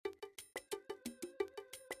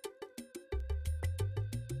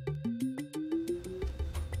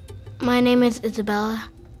My name is Isabella.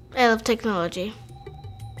 I love technology.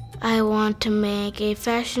 I want to make a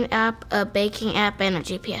fashion app, a baking app, and a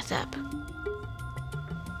GPS app.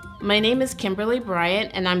 My name is Kimberly Bryant,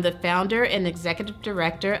 and I'm the founder and executive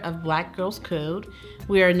director of Black Girls Code.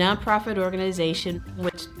 We are a nonprofit organization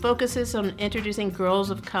which focuses on introducing girls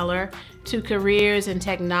of color to careers in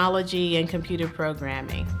technology and computer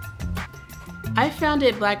programming. I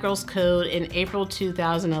founded Black Girls Code in April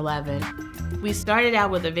 2011. We started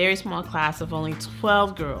out with a very small class of only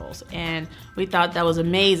 12 girls, and we thought that was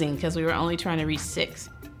amazing because we were only trying to reach 6.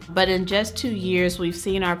 But in just 2 years, we've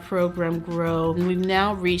seen our program grow, and we've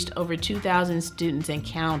now reached over 2,000 students and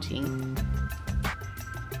counting.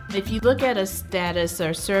 If you look at a status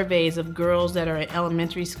or surveys of girls that are in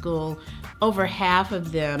elementary school, over half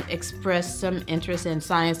of them express some interest in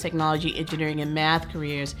science, technology, engineering, and math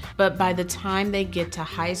careers. But by the time they get to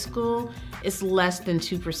high school, it's less than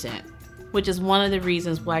 2%. Which is one of the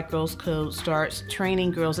reasons Black Girls Code starts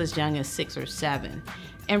training girls as young as 6 or 7,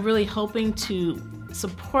 and really hoping to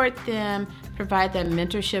support them, provide that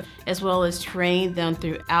mentorship, as well as train them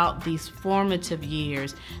throughout these formative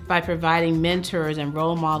years by providing mentors and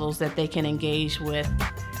role models that they can engage with.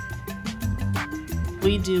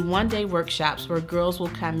 We do one-day workshops where girls will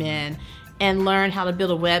come in and learn how to build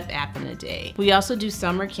a web app in a day. We also do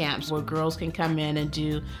summer camps where girls can come in and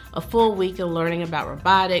do a full week of learning about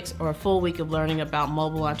robotics or a full week of learning about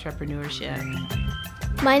mobile entrepreneurship.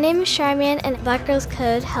 My name is Charmian, and Black Girls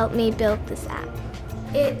Code helped me build this app.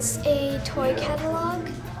 It's a toy catalog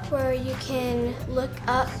where you can look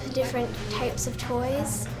up different types of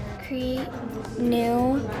toys, create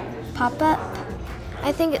new pop-up.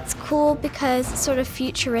 I think it's cool because it's sort of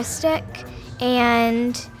futuristic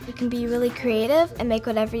and you can be really creative and make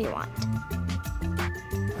whatever you want.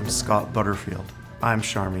 I'm Scott Butterfield. I'm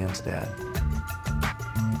Charmian's dad.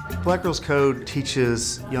 Black Girls Code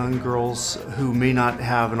teaches young girls who may not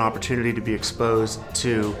have an opportunity to be exposed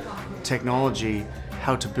to technology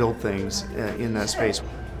how to build things in that space.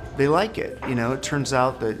 They like it. It turns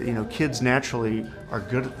out that kids naturally are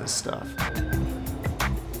good at this stuff.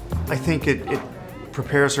 I think it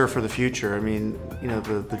prepares her for the future.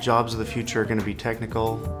 The jobs of the future are going to be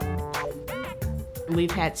technical.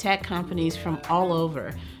 We've had tech companies from all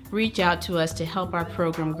over reach out to us to help our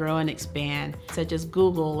program grow and expand, such as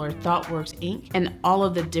Google or ThoughtWorks Inc., and all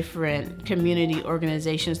of the different community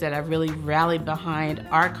organizations that have really rallied behind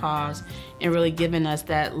our cause and really given us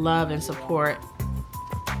that love and support.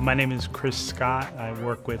 My name is Chris Scott. I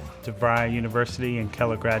work with DeVry University and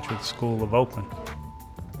Keller Graduate School of Oakland.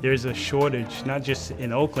 There's a shortage, not just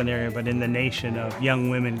in Oakland area, but in the nation, of young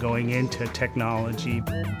women going into technology.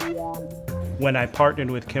 When I partnered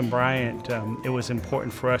with Kim Bryant, it was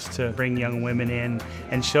important for us to bring young women in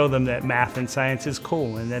and show them that math and science is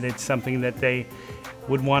cool and that it's something that they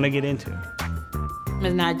would want to get into.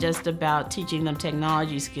 It's not just about teaching them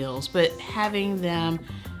technology skills, but having them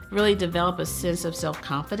really develop a sense of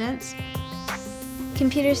self-confidence.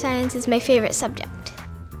 Computer science is my favorite subject.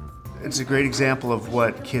 It's a great example of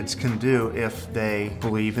what kids can do if they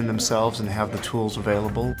believe in themselves and have the tools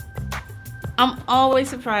available. I'm always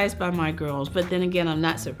surprised by my girls, but then again, I'm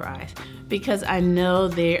not surprised because I know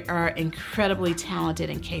they are incredibly talented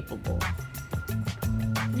and capable.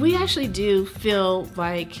 We actually do feel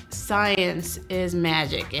like science is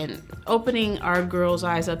magic, and opening our girls'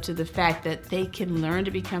 eyes up to the fact that they can learn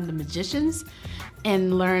to become the magicians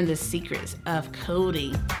and learn the secrets of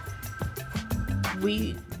coding.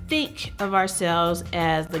 We think of ourselves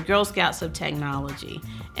as the Girl Scouts of technology,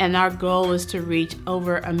 and our goal is to reach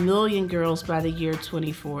over 1 million girls by the year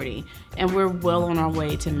 2040, and we're well on our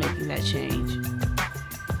way to making that change.